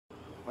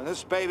When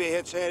this baby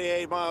hits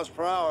 88 miles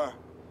per hour,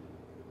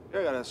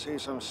 you're gonna see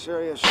some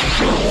serious shit.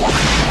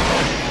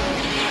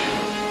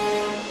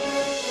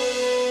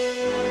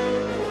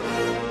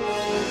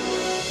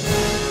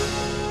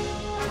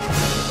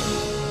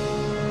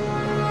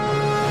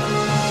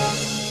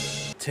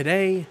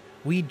 Today,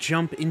 we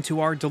jump into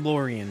our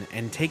DeLorean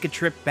and take a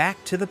trip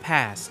back to the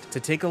past to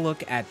take a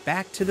look at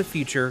Back to the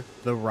Future,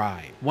 The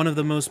Ride, one of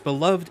the most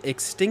beloved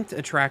extinct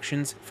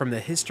attractions from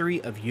the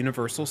history of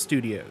Universal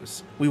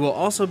Studios. We will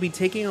also be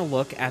taking a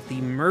look at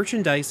the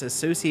merchandise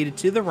associated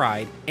to the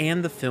ride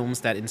and the films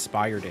that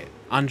inspired it.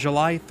 On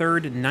July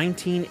 3rd,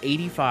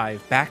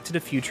 1985, Back to the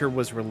Future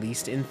was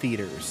released in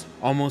theaters.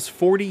 Almost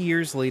 40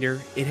 years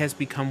later, it has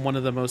become one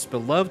of the most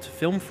beloved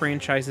film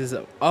franchises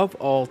of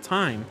all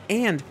time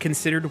and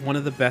considered one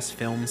of the best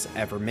films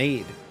ever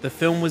made. The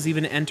film was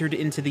even entered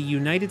into the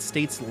United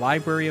States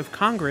Library of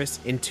Congress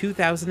in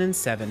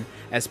 2007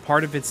 as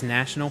part of its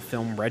National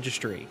Film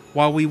Registry.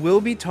 While we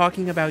will be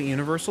talking about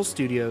Universal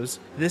Studios,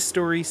 this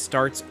story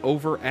starts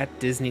over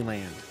at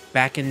Disneyland.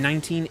 Back in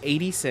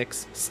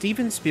 1986,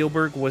 Steven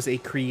Spielberg was a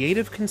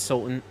creative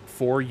consultant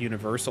for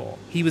Universal.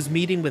 He was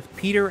meeting with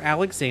Peter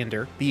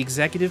Alexander, the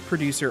executive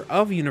producer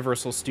of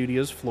Universal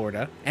Studios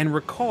Florida, and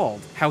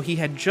recalled how he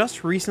had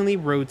just recently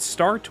rode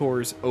Star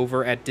Tours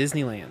over at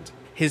Disneyland.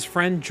 His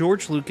friend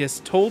George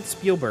Lucas told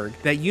Spielberg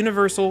that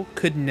Universal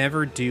could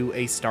never do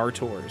a Star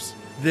Tours.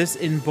 This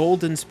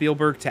emboldened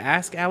Spielberg to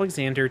ask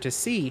Alexander to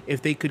see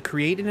if they could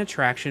create an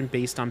attraction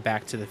based on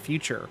Back to the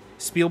Future.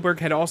 Spielberg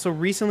had also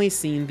recently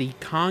seen the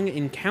Kong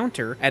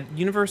Encounter at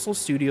Universal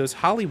Studios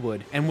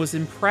Hollywood and was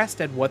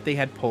impressed at what they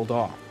had pulled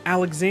off.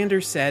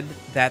 Alexander said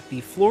that the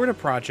Florida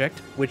project,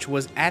 which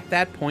was at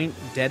that point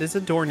dead as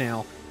a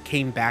doornail,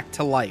 came back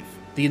to life.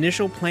 The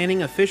initial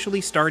planning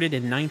officially started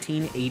in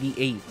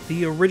 1988.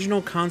 The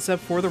original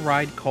concept for the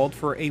ride called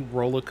for a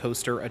roller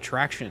coaster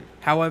attraction.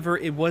 However,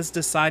 it was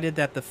decided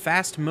that the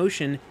fast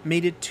motion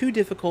made it too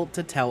difficult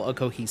to tell a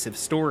cohesive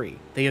story.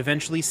 They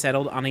eventually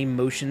settled on a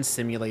motion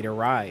simulator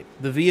ride.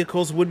 The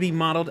vehicles would be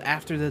modeled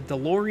after the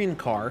DeLorean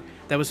car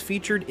that was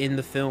featured in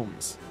the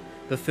films.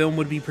 The film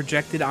would be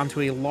projected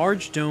onto a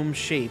large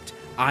dome-shaped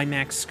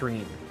IMAX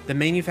screen. The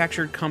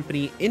manufactured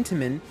company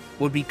Intamin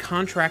would be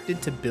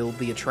contracted to build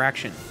the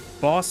attraction.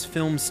 Boss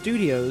Film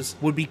Studios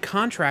would be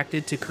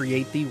contracted to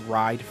create the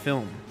ride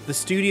film. The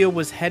studio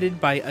was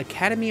headed by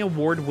Academy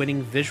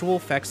Award-winning visual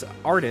effects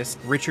artist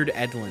Richard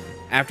Edlund.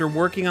 After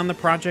working on the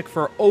project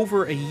for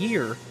over a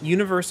year,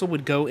 Universal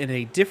would go in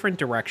a different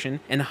direction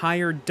and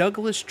hire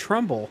Douglas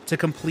Trumbull to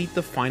complete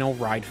the final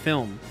ride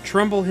film.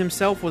 Trumbull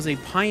himself was a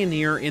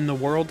pioneer in the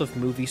world of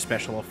movie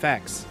special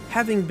effects,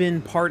 having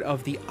been part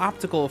of the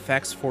optical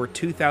effects for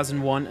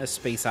 2001: A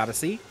Space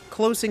Odyssey,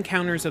 Close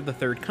Encounters of the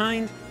Third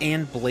Kind,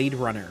 and Blade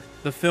Runner.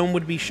 The film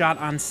would be shot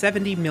on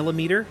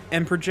 70mm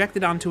and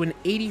projected onto an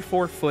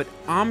 84-foot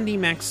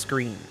OmniMax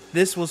screen.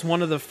 This was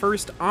one of the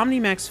first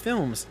OmniMax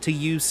films to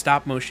use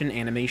stop-motion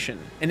animation.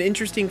 An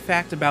interesting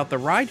fact about the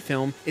ride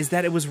film is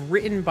that it was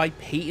written by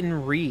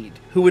Peyton Reed,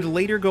 who would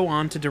later go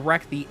on to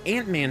direct the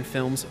Ant-Man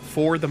films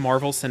for the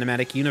Marvel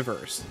Cinematic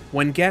Universe.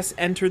 When guests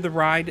entered the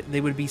ride,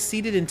 they would be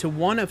seated into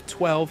one of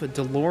 12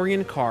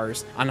 DeLorean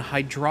cars on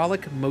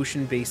hydraulic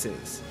motion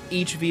bases.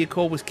 Each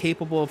vehicle was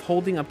capable of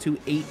holding up to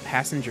 8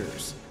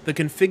 passengers. The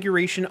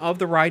configuration of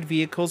the ride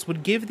vehicles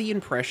would give the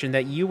impression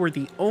that you were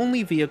the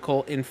only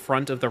vehicle in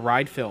front of the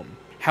ride film.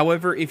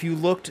 However, if you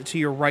looked to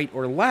your right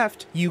or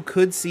left, you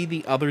could see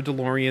the other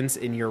DeLoreans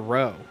in your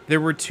row. There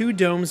were 2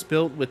 domes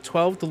built with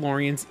 12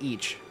 DeLoreans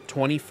each,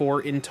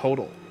 24 in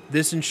total.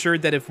 This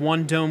ensured that if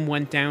one dome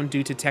went down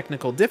due to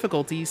technical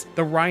difficulties,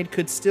 the ride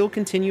could still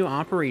continue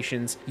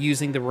operations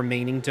using the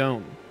remaining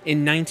dome.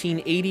 In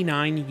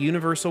 1989,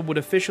 Universal would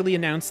officially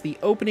announce the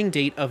opening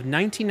date of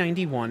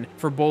 1991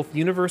 for both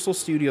Universal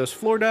Studios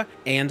Florida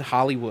and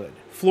Hollywood.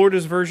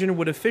 Florida's version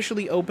would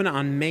officially open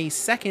on May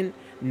 2nd,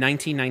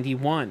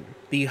 1991.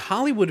 The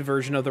Hollywood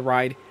version of the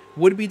ride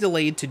would be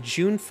delayed to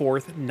June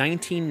 4th,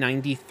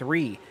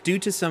 1993, due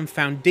to some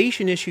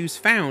foundation issues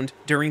found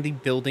during the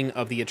building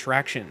of the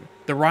attraction.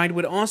 The ride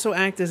would also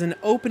act as an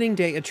opening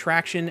day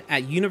attraction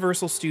at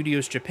Universal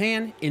Studios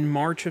Japan in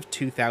March of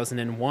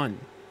 2001.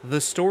 The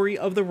story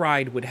of the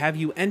ride would have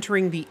you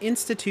entering the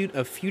Institute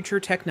of Future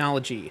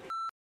Technology.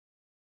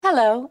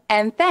 Hello,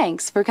 and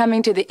thanks for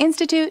coming to the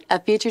Institute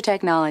of Future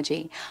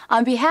Technology.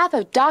 On behalf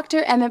of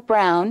Dr. Emmett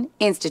Brown,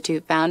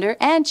 Institute founder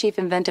and Chief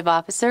Inventive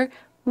Officer,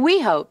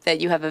 we hope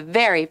that you have a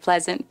very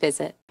pleasant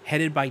visit.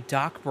 Headed by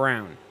Doc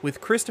Brown,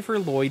 with Christopher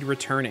Lloyd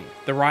returning.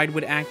 The ride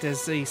would act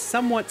as a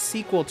somewhat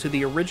sequel to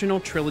the original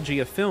trilogy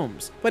of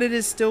films, but it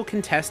is still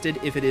contested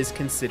if it is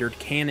considered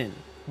canon.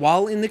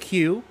 While in the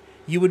queue,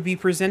 you would be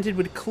presented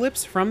with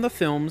clips from the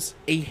films,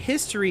 a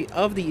history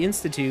of the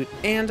Institute,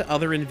 and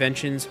other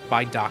inventions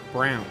by Doc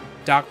Brown.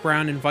 Doc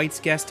Brown invites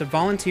guests to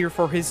volunteer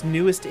for his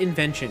newest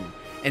invention,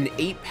 an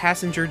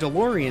 8-passenger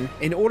DeLorean,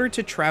 in order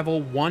to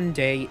travel one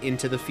day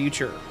into the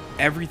future.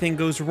 Everything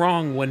goes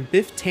wrong when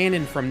Biff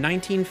Tannen from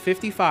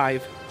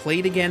 1955,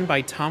 played again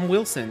by Tom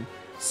Wilson,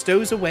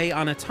 stows away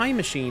on a time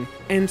machine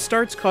and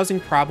starts causing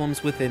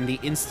problems within the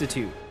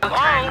Institute.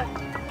 Hello?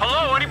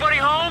 Hello, anybody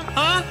home?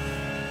 Huh?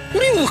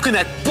 What are you looking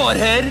at,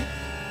 butthead?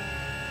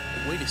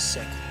 Wait a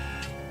second.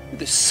 Who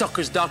the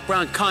sucker's Doc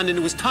Brown conned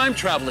into his time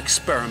travel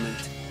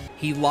experiment?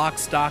 He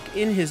locks Doc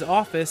in his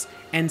office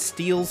and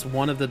steals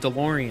one of the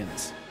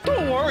DeLoreans.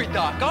 Don't worry,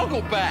 Doc, I'll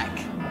go back.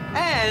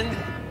 And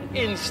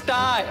in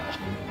style.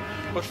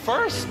 But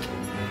first,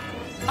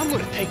 I'm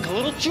gonna take a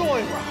little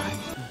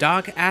joyride.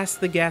 Doc asks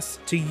the guests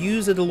to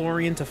use a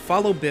DeLorean to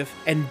follow Biff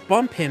and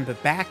bump him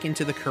back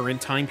into the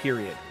current time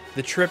period.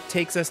 The trip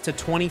takes us to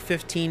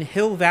 2015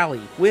 Hill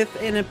Valley, with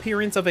an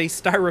appearance of a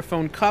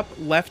styrofoam cup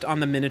left on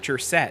the miniature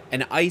set,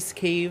 an ice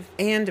cave,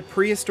 and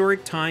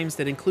prehistoric times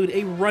that include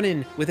a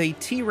run-in with a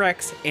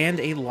T-Rex and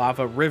a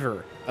lava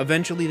river.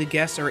 Eventually, the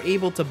guests are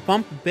able to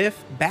bump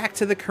Biff back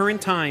to the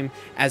current time,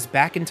 as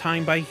Back in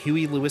Time by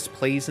Huey Lewis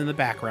plays in the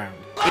background.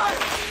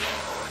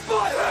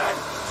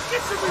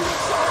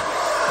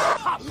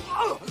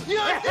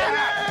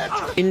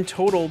 In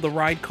total, the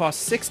ride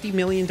cost $60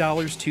 million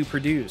to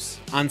produce.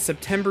 On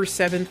September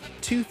 7th,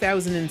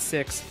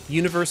 2006,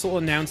 Universal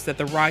announced that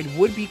the ride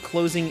would be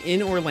closing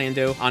in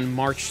Orlando on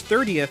March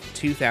 30th,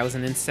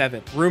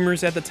 2007.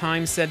 Rumors at the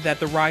time said that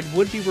the ride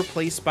would be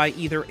replaced by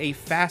either a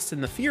Fast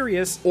and the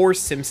Furious or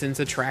Simpsons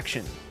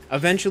attraction.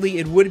 Eventually,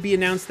 it would be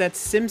announced that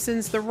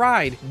Simpsons the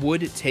Ride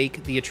would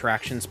take the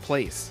attraction's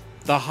place.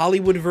 The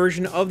Hollywood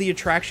version of the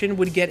attraction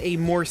would get a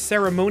more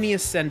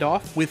ceremonious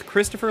send-off, with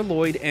Christopher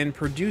Lloyd and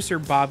producer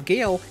Bob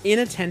Gale in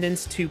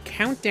attendance to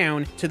count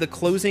down to the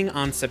closing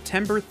on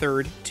September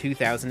 3rd,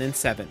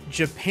 2007.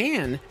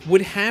 Japan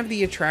would have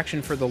the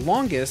attraction for the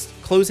longest,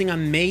 closing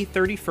on May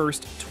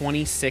 31st,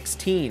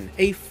 2016,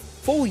 a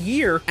full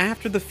year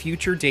after the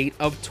future date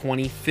of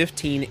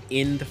 2015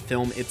 in the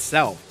film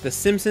itself. The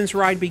Simpsons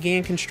Ride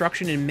began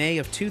construction in May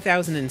of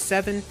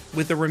 2007,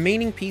 with the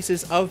remaining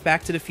pieces of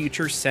Back to the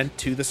Future sent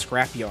to the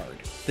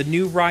scrapyard. The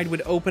new ride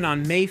would open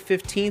on May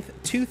 15th,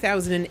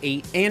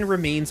 2008, and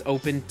remains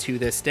open to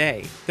this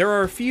day. There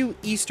are a few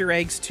Easter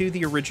eggs to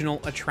the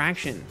original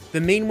attraction, the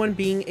main one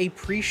being a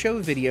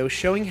pre-show video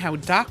showing how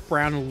Doc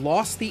Brown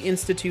lost the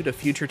Institute of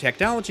Future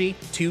Technology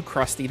to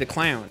Krusty the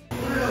Clown.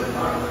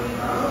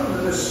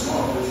 This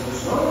small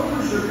business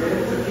loan should be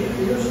able to keep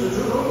the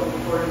Institute open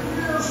for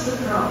years to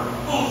come.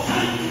 Oh,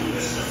 thank you,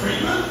 Mr.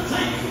 Freeman.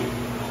 Thank you.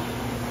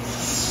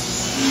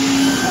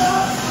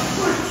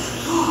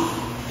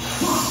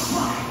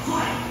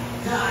 Quiet.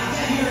 Did I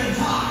get here in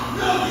time?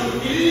 No, you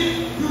idiot.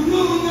 You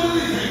ruined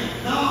everything.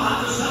 Now I'll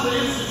have to sell the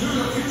Institute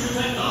of Future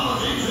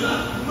Technology to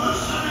that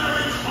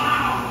mercenary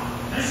clown.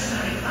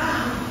 Mercenary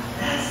clown?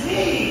 That's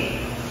me.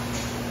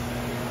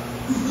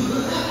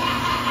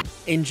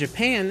 In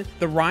Japan,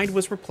 the ride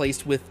was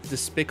replaced with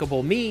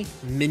Despicable Me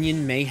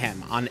Minion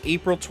Mayhem on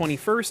April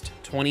 21st,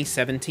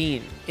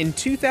 2017. In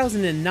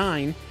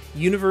 2009,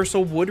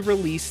 Universal would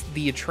release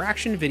the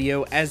attraction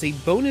video as a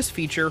bonus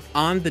feature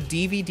on the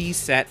DVD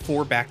set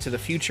for Back to the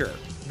Future.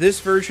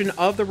 This version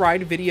of the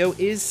ride video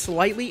is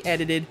slightly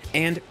edited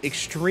and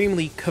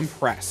extremely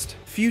compressed.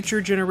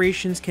 Future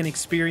generations can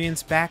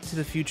experience Back to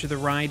the Future the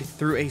Ride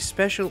through a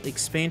special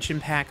expansion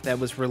pack that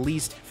was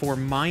released for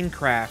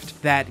Minecraft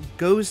that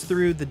goes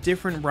through the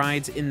different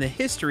rides in the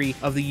history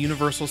of the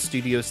Universal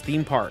Studios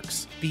theme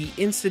parks. The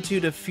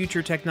Institute of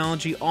Future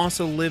Technology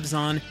also lives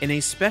on in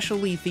a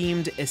specially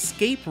themed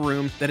escape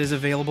room that is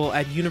available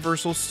at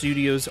Universal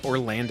Studios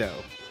Orlando.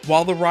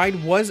 While the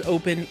ride was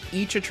open,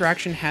 each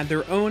attraction had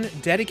their own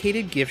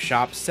dedicated gift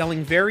shop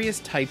selling various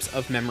types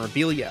of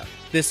memorabilia.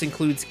 This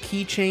includes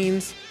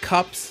keychains,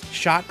 cups,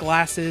 shot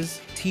glasses,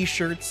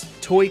 t-shirts,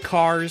 toy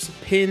cars,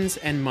 pins,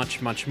 and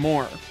much, much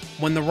more.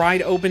 When the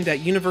ride opened at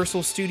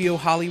Universal Studio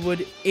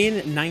Hollywood in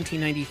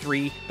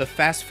 1993, the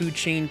fast food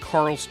chain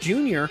Carl's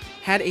Jr.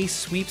 had a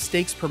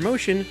sweepstakes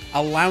promotion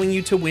allowing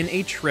you to win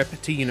a trip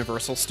to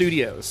Universal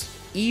Studios.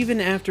 Even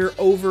after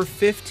over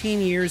 15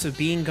 years of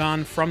being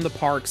gone from the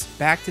parks,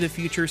 Back to the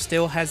Future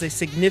still has a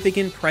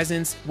significant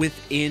presence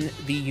within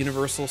the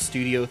Universal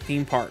Studio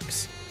theme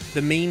parks.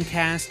 The main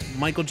cast,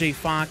 Michael J.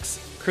 Fox,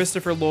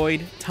 Christopher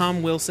Lloyd,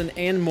 Tom Wilson,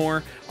 and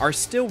more, are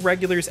still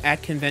regulars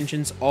at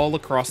conventions all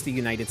across the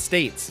United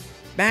States.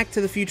 Back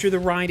to the Future the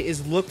Ride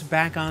is looked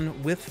back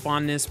on with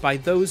fondness by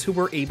those who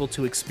were able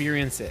to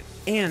experience it,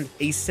 and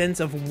a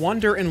sense of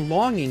wonder and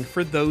longing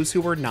for those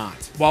who were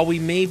not. While we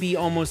may be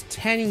almost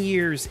 10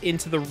 years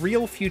into the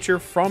real future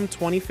from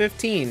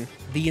 2015,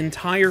 the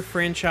entire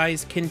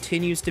franchise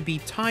continues to be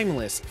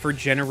timeless for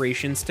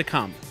generations to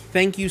come.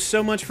 Thank you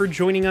so much for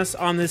joining us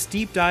on this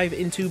deep dive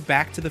into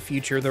Back to the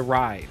Future the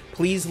Ride.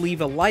 Please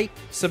leave a like,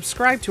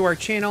 subscribe to our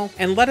channel,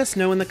 and let us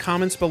know in the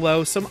comments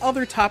below some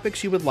other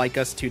topics you would like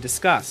us to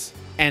discuss.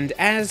 And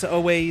as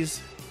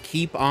always,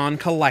 keep on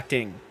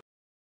collecting.